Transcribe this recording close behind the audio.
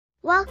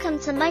Welcome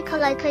to Moko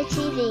Loko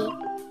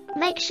TV.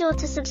 Make sure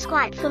to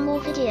subscribe for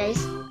more videos.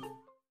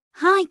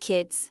 Hi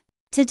kids!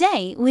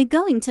 Today we're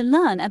going to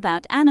learn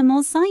about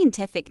animal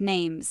scientific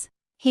names.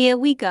 Here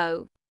we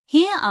go.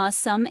 Here are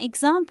some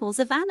examples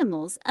of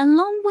animals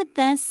along with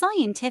their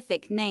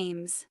scientific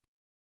names.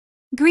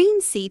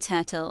 Green sea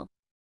turtle.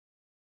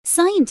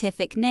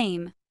 Scientific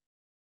name: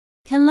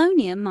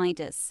 Colonia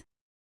midas.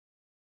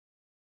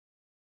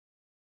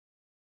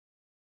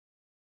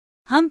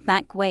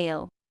 Humpback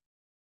whale.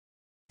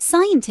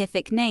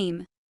 Scientific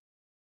name: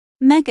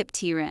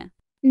 Megaptera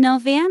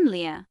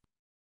novaeanlia.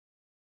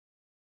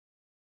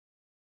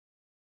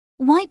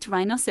 White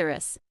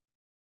rhinoceros.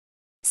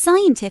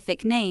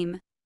 Scientific name: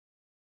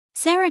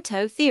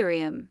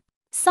 Ceratotherium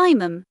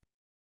simum.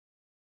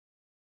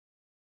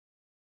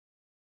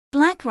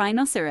 Black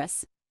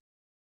rhinoceros.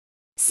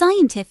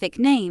 Scientific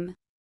name: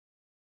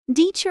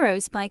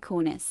 Diceros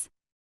bicornis.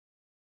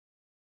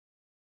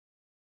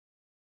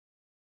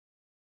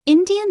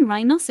 Indian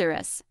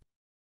rhinoceros.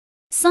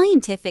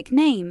 Scientific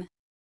name: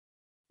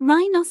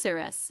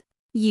 Rhinoceros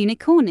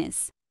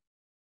unicornis.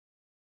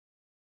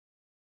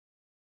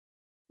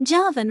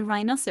 Javan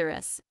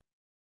rhinoceros.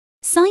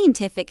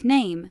 Scientific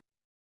name: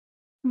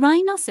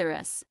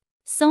 Rhinoceros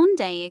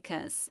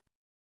sondaicus.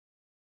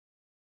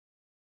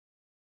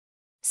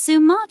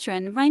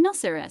 Sumatran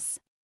rhinoceros.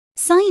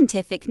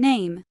 Scientific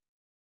name: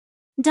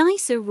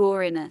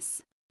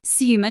 Diceraurinus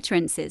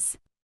sumatrensis.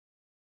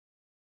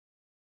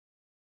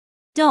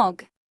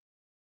 Dog.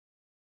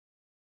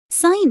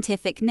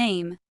 Scientific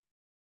name: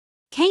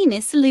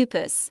 Canis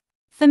lupus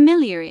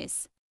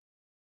familiaris.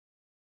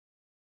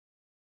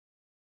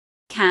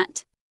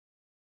 Cat.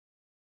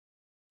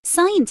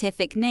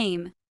 Scientific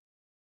name: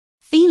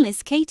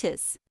 Felis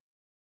catus.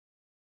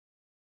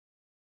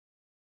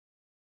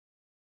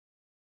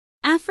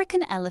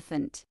 African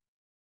elephant.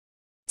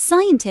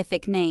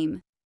 Scientific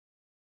name: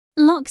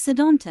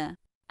 Loxodonta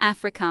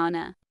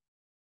africana.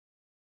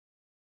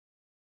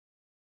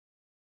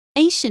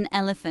 Asian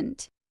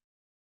elephant.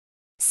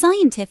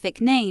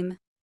 Scientific name: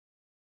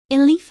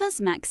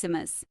 Elephas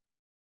maximus.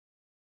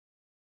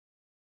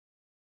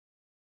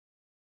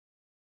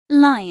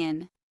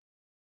 Lion.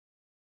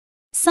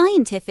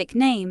 Scientific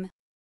name: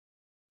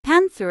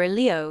 Panthera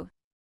leo.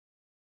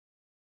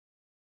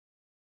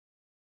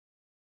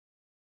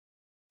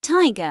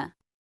 Tiger.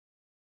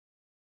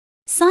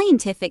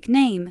 Scientific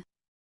name: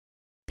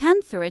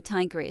 Panthera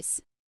tigris.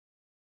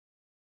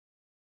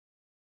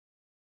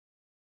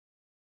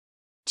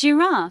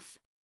 Giraffe.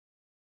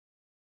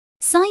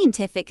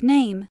 Scientific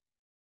name: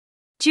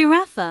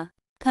 Giraffa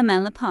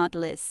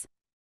camelopardalis.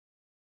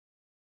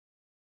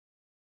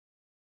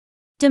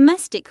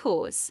 Domestic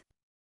horse.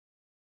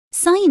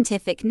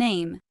 Scientific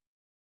name: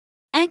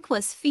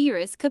 Equus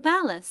ferus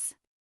caballus.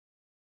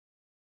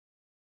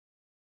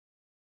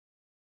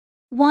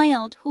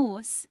 Wild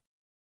horse.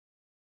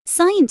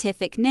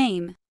 Scientific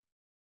name: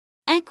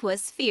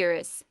 Equus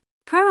ferus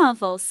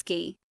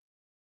pravolski.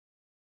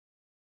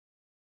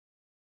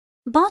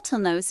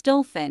 Bottlenose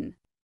dolphin.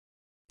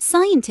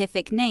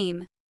 Scientific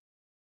name: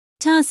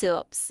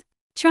 Tarsiops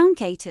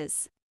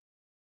truncatus.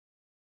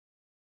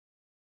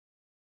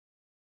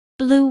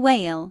 Blue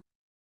whale.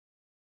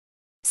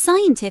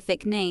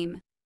 Scientific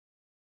name: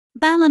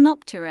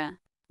 Balanoptera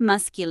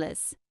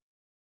musculus.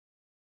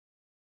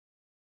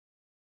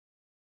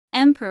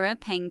 Emperor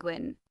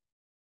penguin.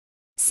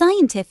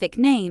 Scientific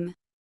name: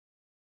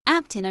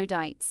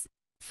 Aptenodytes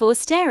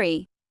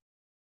forsteri.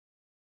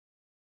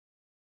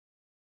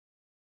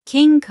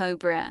 King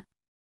cobra.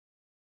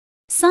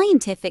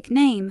 Scientific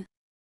name: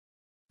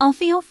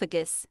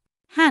 Ophiophagus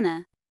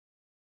hanna.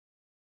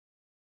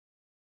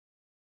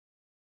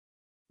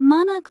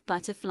 Monarch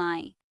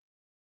butterfly.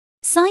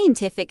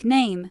 Scientific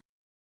name: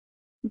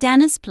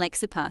 Danus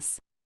plexippus.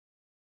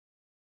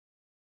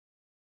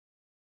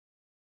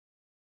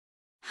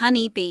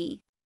 Honey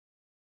bee.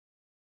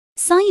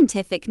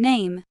 Scientific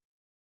name: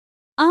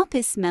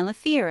 Apis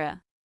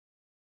mellifera.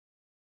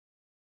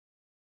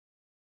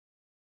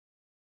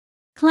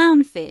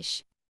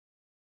 Clownfish.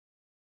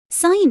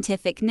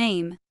 Scientific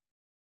name: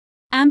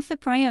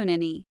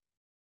 Amphiprionini.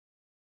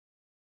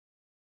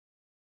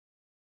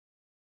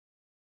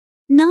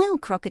 Nile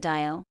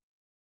crocodile.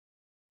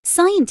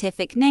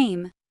 Scientific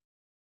name: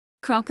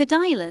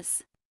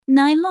 Crocodilus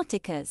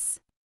niloticus.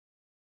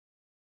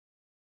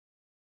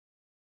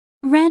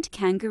 Red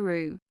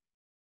kangaroo.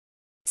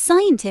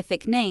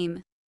 Scientific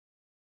name: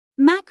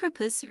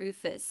 Macropus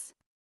rufus.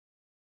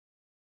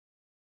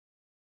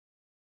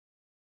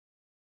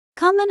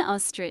 Common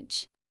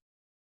ostrich.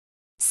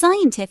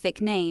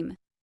 Scientific name: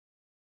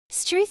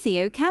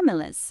 Struthio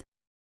camellus.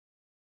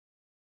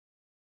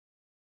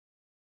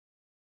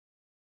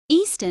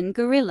 Eastern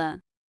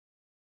gorilla.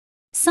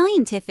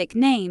 Scientific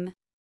name: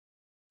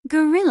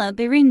 Gorilla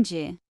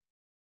beringia.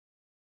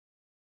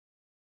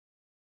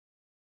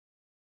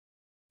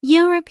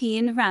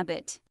 European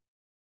rabbit.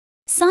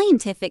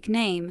 Scientific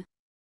name: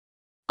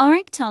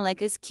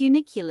 Oryctolagus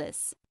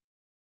cuniculus.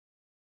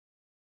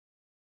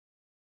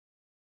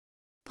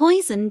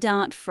 Poison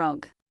dart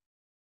frog.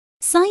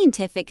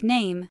 Scientific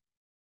name: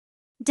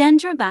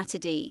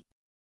 Dendrobatidae.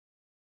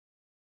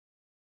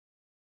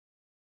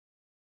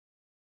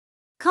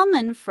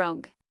 Common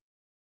frog.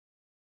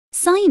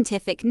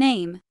 Scientific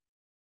name: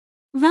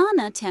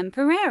 Rana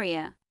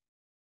temperaria.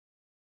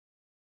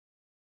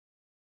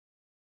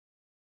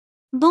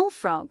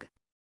 Bullfrog.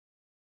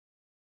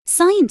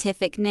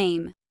 Scientific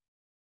name: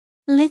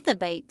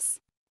 Lithobates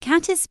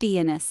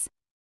catespianus.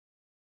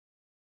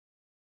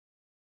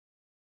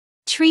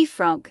 Tree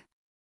frog.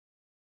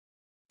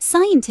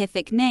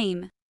 Scientific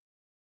name: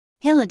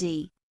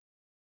 Hylidae.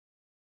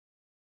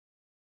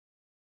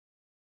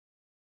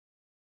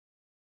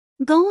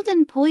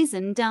 Golden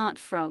poison dart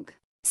frog.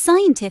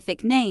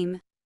 Scientific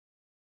name: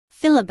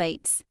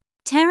 Philobates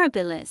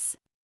terribilis.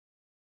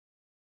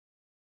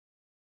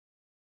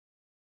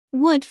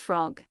 Wood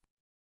frog.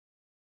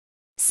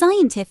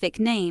 Scientific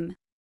name: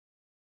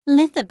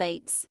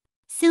 Lithobates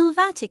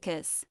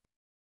sylvaticus.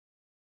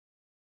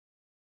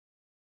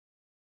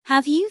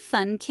 Have you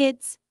fun,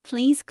 kids?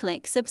 Please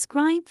click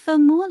subscribe for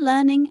more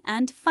learning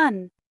and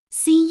fun.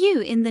 See you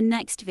in the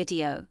next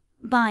video.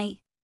 Bye.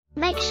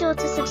 Make sure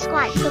to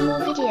subscribe for more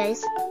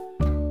videos.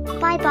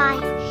 Bye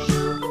bye.